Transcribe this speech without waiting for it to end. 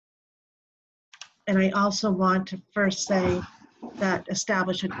And I also want to first say that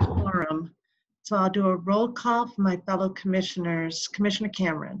establish a quorum. So I'll do a roll call for my fellow commissioners. Commissioner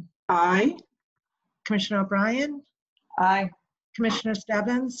Cameron. Aye. Commissioner O'Brien. Aye. Commissioner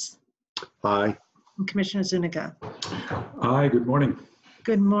Stebbins. Aye. And Commissioner Zuniga. Aye, good morning.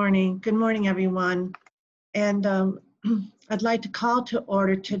 Good morning. Good morning, everyone. And I'd like to call to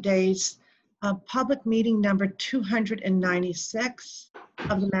order today's public meeting number 296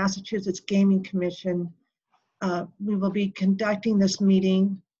 of the Massachusetts Gaming Commission. We will be conducting this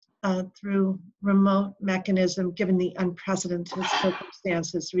meeting through remote mechanism given the unprecedented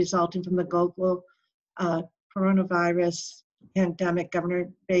circumstances resulting from the global coronavirus pandemic. Governor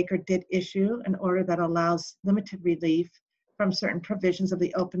Baker did issue an order that allows limited relief from certain provisions of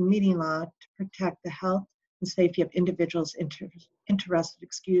the open meeting law to protect the health and safety of individuals interested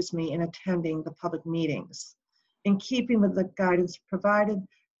in attending the public meetings. In keeping with the guidance provided,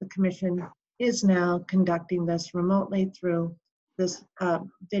 the Commission is now conducting this remotely through this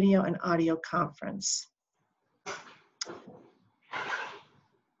video and audio conference.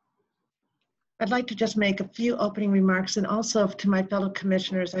 I'd like to just make a few opening remarks, and also to my fellow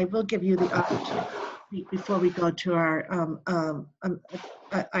commissioners, I will give you the opportunity before we go to our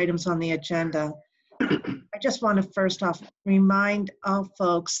items on the agenda. I just want to first off remind all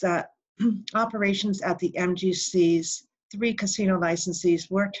folks that operations at the MGC's 3 casino licensees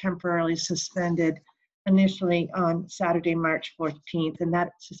were temporarily suspended initially on Saturday, March 14th, and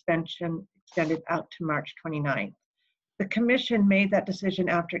that suspension extended out to March 29th. The Commission made that decision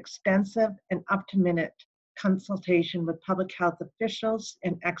after extensive and up-to-minute consultation with public health officials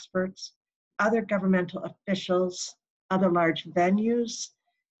and experts, other governmental officials, other large venues,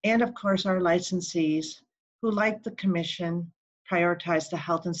 and of course our licensees who, like the Commission, prioritize the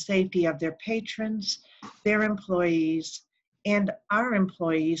health and safety of their patrons, their employees, and our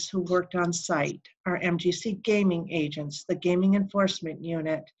employees who worked on site, our MGC gaming agents, the Gaming Enforcement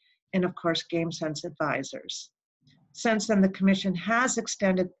Unit, and of course GameSense advisors. Since then, the Commission has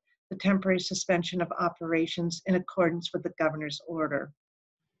extended the temporary suspension of operations in accordance with the Governor's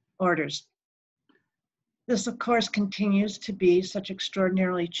orders. This, of course, continues to be such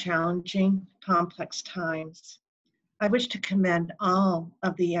extraordinarily challenging, complex times. I wish to commend all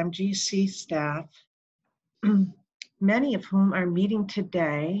of the MGC staff, many of whom are meeting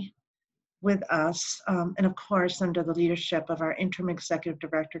today with us, and of course, under the leadership of our Interim Executive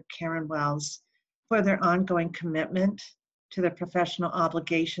Director, Karen Wells, for their ongoing commitment to their professional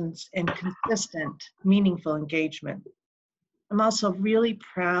obligations and consistent, meaningful engagement. I'm also really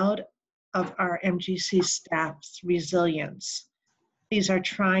proud of our MGC staff's resilience. These are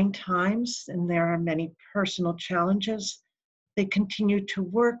trying times and there are many personal challenges. They continue to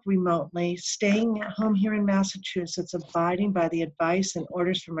work remotely, staying at home here in Massachusetts, abiding by the advice and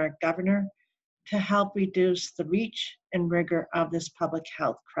orders from our governor to help reduce the reach and rigor of this public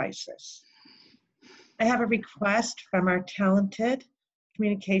health crisis. I have a request from our talented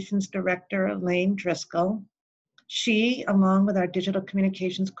communications director, Elaine Driscoll. She, along with our digital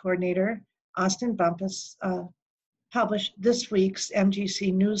communications coordinator, Austin Bumpus, published this week's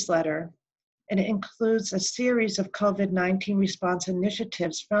MGC newsletter, and it includes a series of COVID-19 response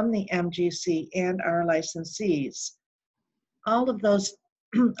initiatives from the MGC and our licensees. All of those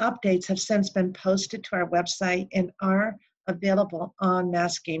updates have since been posted to our website and are available on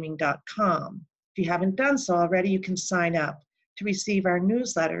massgaming.com. If you haven't done so already, you can sign up to receive our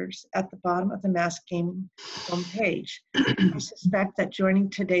newsletters at the bottom of the Mass Gaming homepage. I suspect that joining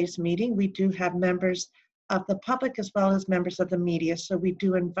today's meeting, we do have members of the public as well as members of the media, so we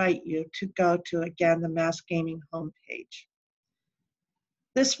do invite you to go to, again, the Mass Gaming homepage.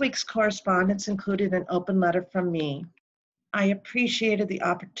 This week's correspondence included an open letter from me. I appreciated the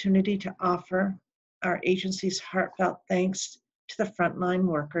opportunity to offer our agency's heartfelt thanks to the frontline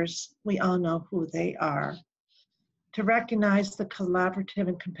workers. We all know who they are. To recognize the collaborative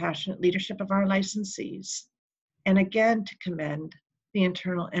and compassionate leadership of our licensees, and again to commend the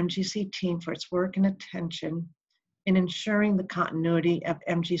internal MGC team for its work and attention in ensuring the continuity of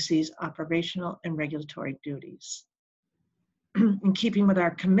MGC's operational and regulatory duties. In keeping with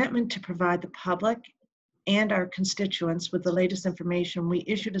our commitment to provide the public and our constituents with the latest information, we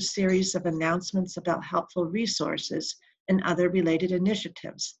issued a series of announcements about helpful resources and other related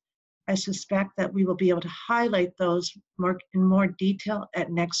initiatives. I suspect that we will be able to highlight those in more detail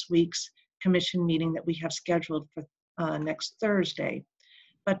at next week's commission meeting that we have scheduled for next Thursday.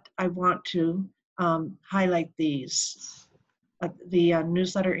 But I want to highlight these. The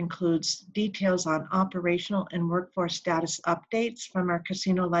newsletter includes details on operational and workforce status updates from our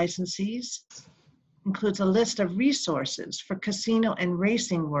casino licensees, includes a list of resources for casino and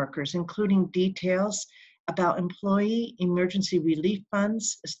racing workers, including details about employee emergency relief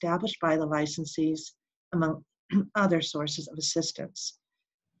funds established by the licensees, among other sources of assistance.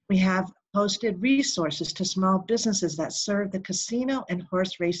 We have posted resources to small businesses that serve the casino and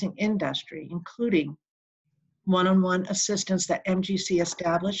horse racing industry, including one-on-one assistance that MGC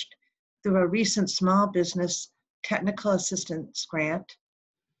established through a recent small business technical assistance grant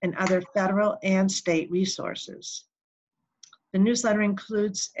and other federal and state resources. The newsletter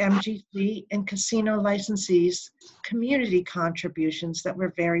includes MGC and casino licensees' community contributions that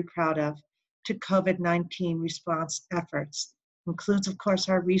we're very proud of to COVID-19 response efforts. Includes, of course,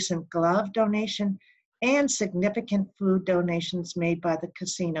 our recent glove donation and significant food donations made by the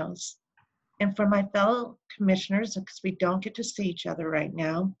casinos. And for my fellow commissioners, because we don't get to see each other right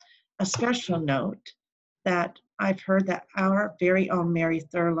now, a special note that I've heard that our very own Mary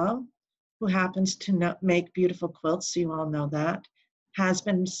Thurlow, who happens to make beautiful quilts, so you all know that, has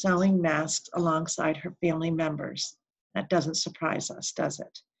been sewing masks alongside her family members. That doesn't surprise us, does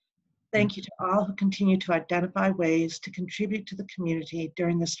it? Thank you to all who continue to identify ways to contribute to the community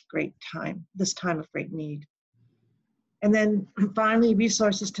during this time of great need. And then finally,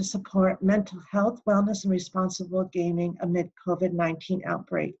 resources to support mental health, wellness, and responsible gaming amid COVID-19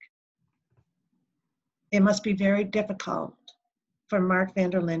 outbreak. It must be very difficult for Mark van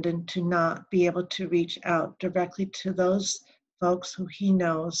der Linden to not be able to reach out directly to those folks who he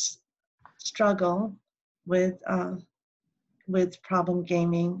knows struggle with problem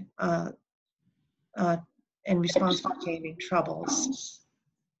gaming and responsible gaming troubles.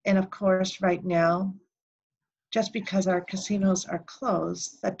 And of course, right now, just because our casinos are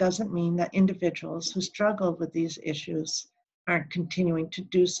closed, that doesn't mean that individuals who struggle with these issues aren't continuing to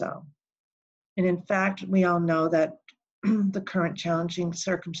do so. And in fact, we all know that the current challenging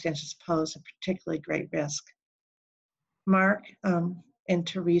circumstances pose a particularly great risk. Mark and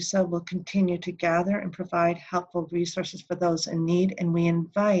Teresa will continue to gather and provide helpful resources for those in need, and we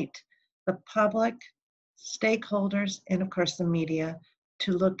invite the public, stakeholders, and of course the media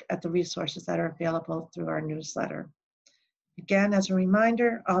to look at the resources that are available through our newsletter. Again, as a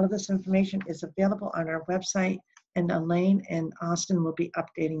reminder, all of this information is available on our website, and Elaine and Austin will be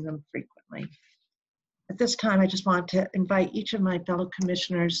updating them frequently. At this time, I just want to invite each of my fellow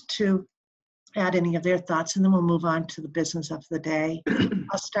commissioners to add any of their thoughts, and then we'll move on to the business of the day.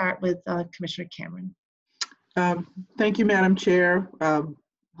 I'll start with Commissioner Cameron. Thank you, Madam Chair.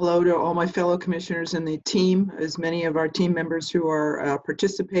 Hello to all my fellow commissioners and the team, as many of our team members who are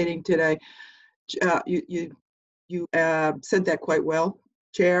participating today. You said that quite well,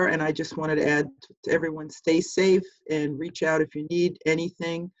 Chair, and I just wanted to add to everyone, stay safe and reach out if you need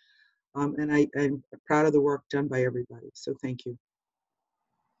anything. And I'm proud of the work done by everybody, so thank you.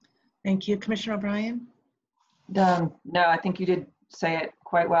 Thank you. Commissioner O'Brien? No, I think you did say it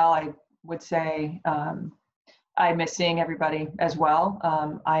quite well. I would say I miss seeing everybody as well.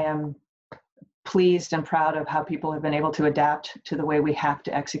 I am pleased and proud of how people have been able to adapt to the way we have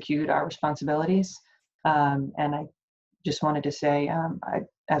to execute our responsibilities. And I just wanted to say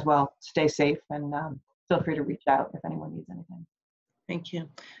as well, stay safe and feel free to reach out if anyone needs anything. Thank you.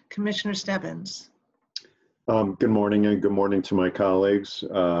 Commissioner Stebbins. Good morning, and good morning to my colleagues.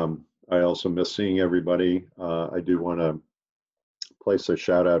 I also miss seeing everybody. I do want to place a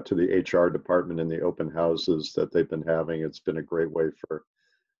shout out to the HR department and the open houses that they've been having. It's been a great way for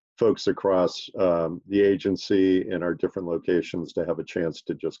folks across the agency in our different locations to have a chance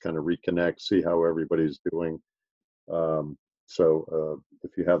to just kind of reconnect, see how everybody's doing. So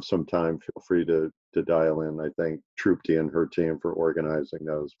if you have some time, feel free to dial in. I thank Troopty and her team for organizing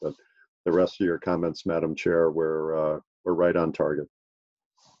those. But the rest of your comments, Madam Chair, we're right on target.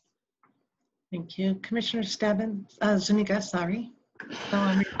 Thank you. Commissioner Stebbins, Zuniga, sorry.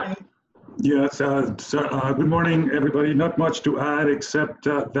 Yes, good morning, everybody. Not much to add except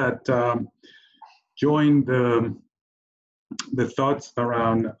that join the thoughts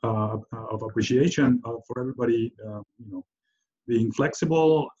around of appreciation for everybody, being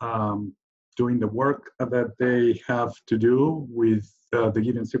flexible, doing the work that they have to do with the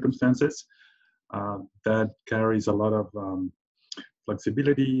given circumstances. That carries a lot of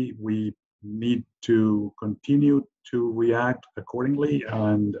flexibility. We need to continue to react accordingly,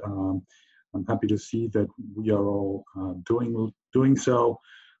 and I'm happy to see that we are all doing so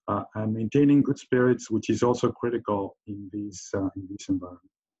and maintaining good spirits, which is also critical in this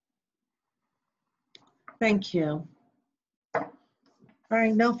environment. Thank you. All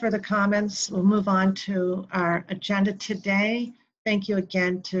right, no further comments. We'll move on to our agenda today. Thank you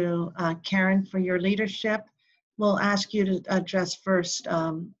again to Karen for your leadership. We'll ask you to address first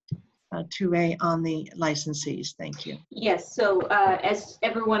 2A on the licensees. Thank you. Yes, so as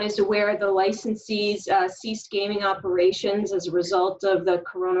everyone is aware, the licensees ceased gaming operations as a result of the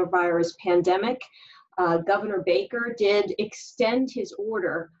coronavirus pandemic. Governor Baker did extend his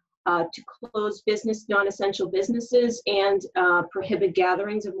order to close non-essential businesses and prohibit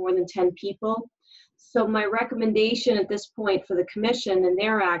gatherings of more than 10 people. So my recommendation at this point for the commission and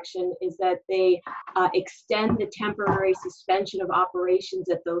their action is that they extend the temporary suspension of operations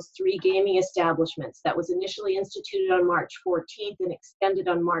at those 3 gaming establishments that was initially instituted on March 14th and extended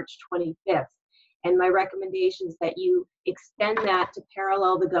on March 25th. And my recommendation is that you extend that to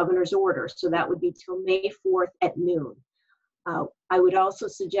parallel the governor's order. So that would be till May 4th at noon. I would also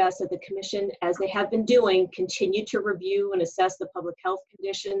suggest that the commission, as they have been doing, continue to review and assess the public health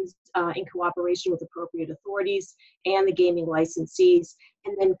conditions in cooperation with appropriate authorities and the gaming licensees,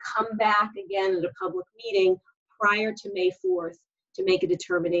 and then come back again at a public meeting prior to May 4th to make a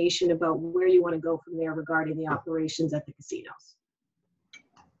determination about where you want to go from there regarding the operations at the casinos.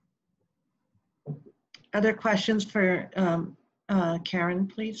 Other questions for Karen,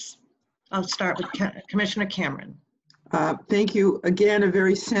 please? I'll start with Commissioner Cameron. Thank you. Again, a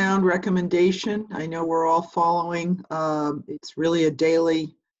very sound recommendation. I know we're all following. It's really a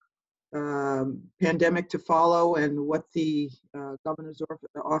daily pandemic to follow, and what the governor's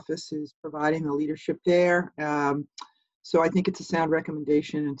office is providing the leadership there. So I think it's a sound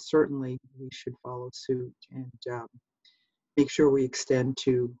recommendation, and certainly we should follow suit and make sure we extend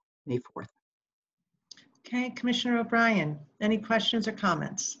to May 4th. Okay, Commissioner O'Brien, any questions or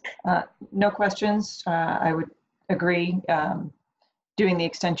comments? No questions. I would agree. Doing the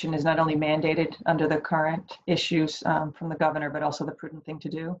extension is not only mandated under the current issues from the governor, but also the prudent thing to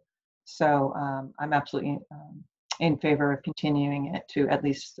do. So I'm absolutely in favor of continuing it to at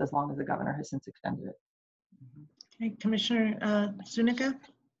least as long as the governor has since extended it. Okay, Commissioner Zuniga?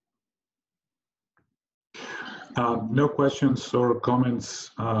 No questions or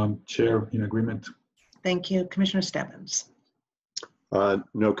comments, Chair, in agreement. Thank you. Commissioner Stebbins?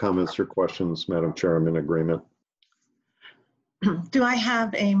 No comments or questions, Madam Chair. I'm in agreement. Do I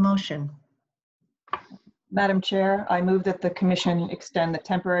have a motion? Madam Chair, I move that the commission extend the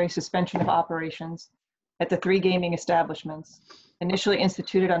temporary suspension of operations at the 3 gaming establishments initially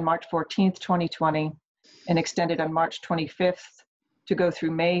instituted on March 14th, 2020 and extended on March 25th to go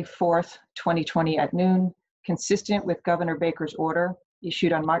through May 4th, 2020 at noon, consistent with Governor Baker's order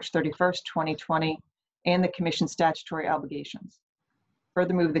issued on March 31st, 2020 and the commission's statutory obligations.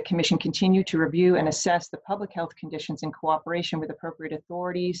 Further move the commission continue to review and assess the public health conditions in cooperation with appropriate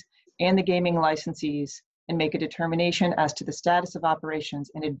authorities and the gaming licensees and make a determination as to the status of operations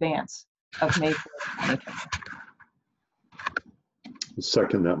in advance of May 4th, 2020.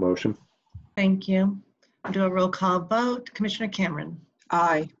 Second that motion. Thank you. I'll do a roll call vote. Commissioner Cameron?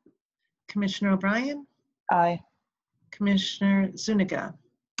 Aye. Commissioner O'Brien? Aye. Commissioner Zuniga?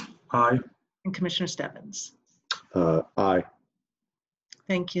 Aye. And Commissioner Stebbins? Aye.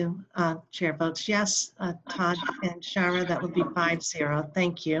 Thank you. Chair votes yes. Todd and Shara, that would be 5-0.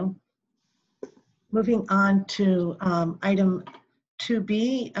 Thank you. Moving on to item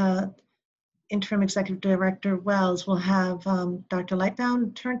 2B, Interim Executive Director Wells. We'll have Dr.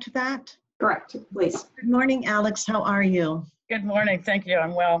 Lightbound turn to that. Correct, please. Good morning, Alex. How are you? Good morning. Thank you.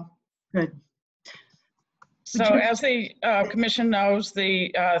 I'm well. Good. So as the commission knows,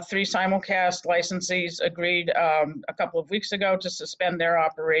 the 3 simulcast licensees agreed a couple of weeks ago to suspend their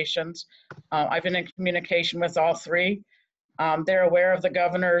operations. I've been in communication with all 3. They're aware of the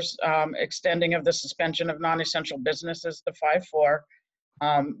governor's extending of the suspension of non-essential businesses to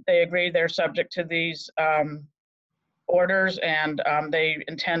 5/4. They agree they're subject to these orders, and they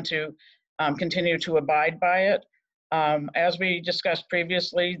intend to continue to abide by it. As we discussed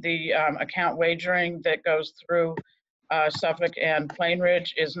previously, the account wagering that goes through Suffolk and Plain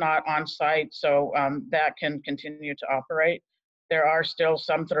Ridge is not on site, so that can continue to operate. There are still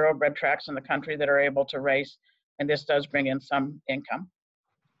some thoroughbred tracks in the country that are able to race, and this does bring in some income.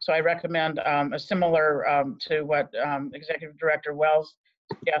 So I recommend a similar to what Executive Director Wells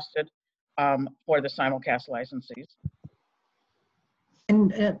suggested for the simulcast licensees.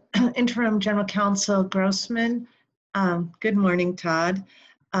 And Interim General Counsel Grossman, good morning, Todd.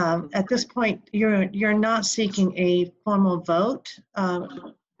 At this point, you're not seeking a formal vote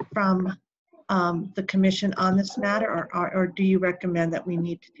from the commission on this matter, or do you recommend that we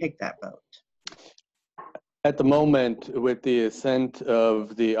need to take that vote? At the moment, with the assent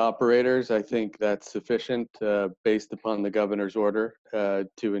of the operators, I think that's sufficient based upon the governor's order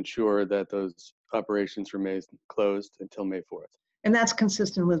to ensure that those operations remain closed until May 4th. And that's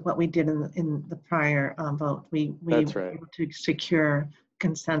consistent with what we did in the prior vote. We That's were right. able to secure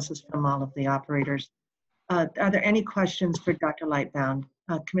consensus from all of the operators. Are there any questions for Dr. Lightbound?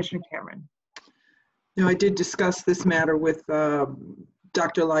 Commissioner Cameron? No, I did discuss this matter with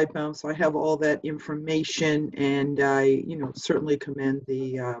Dr. Lightbound, so I have all that information, and I, certainly commend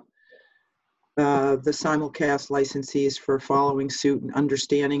the simulcast licensees for following suit and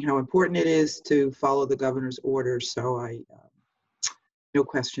understanding how important it is to follow the governor's orders. So no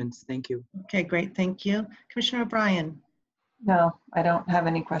questions. Thank you. Okay, great. Thank you. Commissioner O'Brien? No, I don't have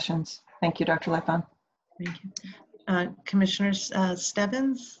any questions. Thank you, Dr. Lightbound. Thank you. Commissioner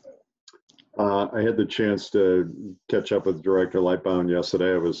Stebbins? I had the chance to catch up with Director Lightbound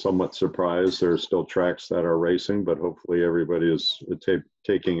yesterday. I was somewhat surprised. There are still tracks that are racing, but hopefully everybody is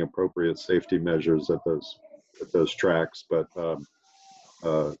taking appropriate safety measures at those tracks. But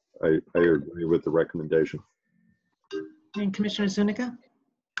I agree with the recommendation. And Commissioner Zuniga?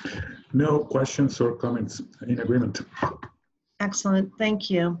 No questions or comments. In agreement. Excellent. Thank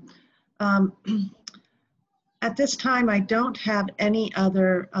you. At this time, I don't have any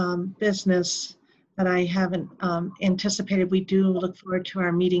other business that I haven't anticipated. We do look forward to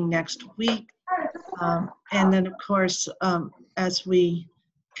our meeting next week. And then, of course, as we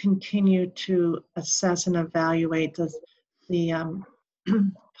continue to assess and evaluate the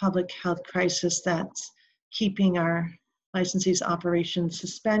public health crisis that's keeping our licensees' operations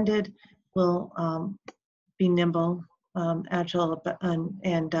suspended, we'll be nimble, agile,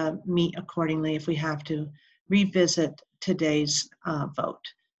 and meet accordingly if we have to revisit today's vote.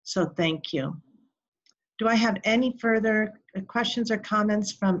 So thank you. Do I have any further questions or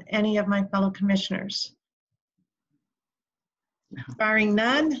comments from any of my fellow commissioners? Barring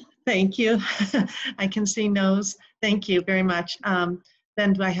none, thank you. I can see no's. Thank you very much.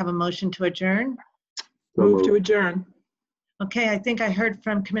 Then do I have a motion to adjourn? Move to adjourn. Okay, I think I heard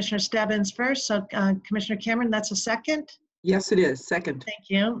from Commissioner Stebbins first. So Commissioner Cameron, that's a second? Yes, it is. Second. Thank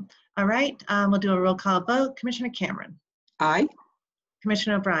you. All right, we'll do a roll call vote. Commissioner Cameron? Aye.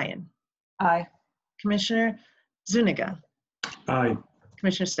 Commissioner O'Brien? Aye. Commissioner Zuniga? Aye.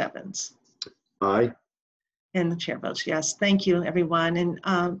 Commissioner Stebbins? Aye. And the chair votes yes. Thank you, everyone,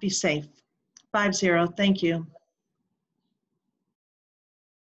 and be safe. 5-0. Thank you.